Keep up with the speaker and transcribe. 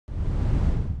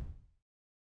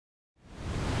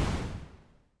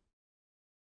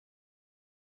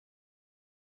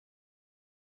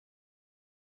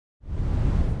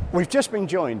We've just been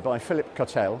joined by Philip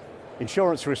Cotell,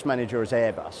 Insurance Risk Manager at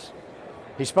Airbus.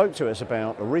 He spoke to us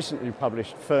about a recently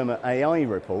published Firma AI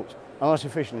report,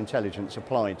 Artificial Intelligence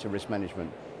Applied to Risk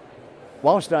Management.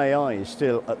 Whilst AI is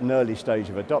still at an early stage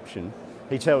of adoption,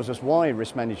 he tells us why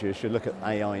risk managers should look at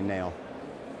AI now.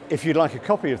 If you'd like a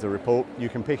copy of the report, you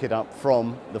can pick it up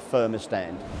from the Firma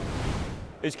stand.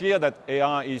 It's clear that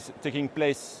AI is taking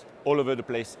place all over the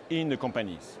place in the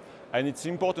companies. And it's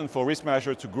important for risk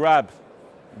managers to grab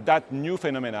that new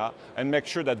phenomena and make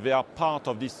sure that they are part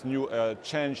of this new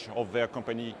change of their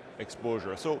company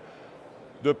exposure. So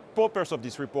the purpose of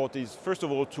this report is, first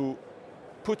of all, to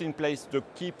put in place the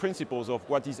key principles of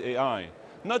what is AI.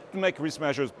 Not to make risk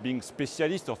managers being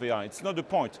specialists of AI, it's not the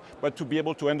point, but to be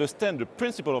able to understand the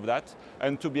principle of that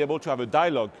and to be able to have a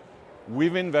dialogue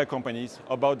within their companies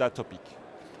about that topic.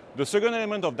 The second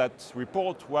element of that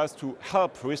report was to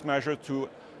help risk managers to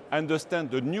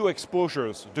understand the new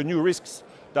exposures, the new risks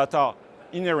that are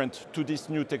inherent to this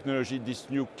new technology, this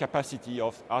new capacity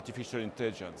of artificial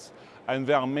intelligence. And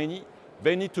there are many.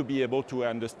 They need to be able to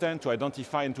understand, to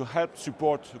identify, and to help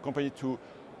support the company to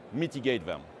mitigate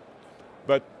them.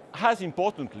 But as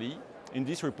importantly, in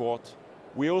this report,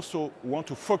 we also want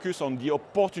to focus on the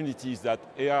opportunities that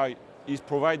AI is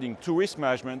providing to risk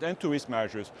management and to risk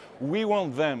managers. We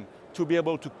want them to be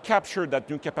able to capture that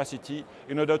new capacity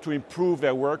in order to improve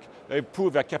their work,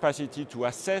 improve their capacity to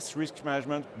assess risk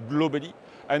management globally,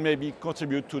 and maybe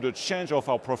contribute to the change of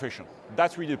our profession.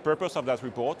 That's really the purpose of that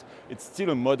report. It's still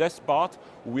a modest part.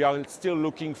 We are still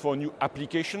looking for new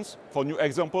applications, for new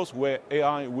examples where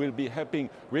AI will be helping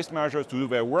risk managers to do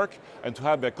their work and to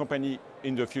have their company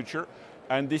in the future.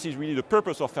 And this is really the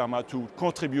purpose of Firma, to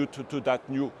contribute to that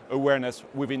new awareness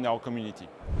within our community.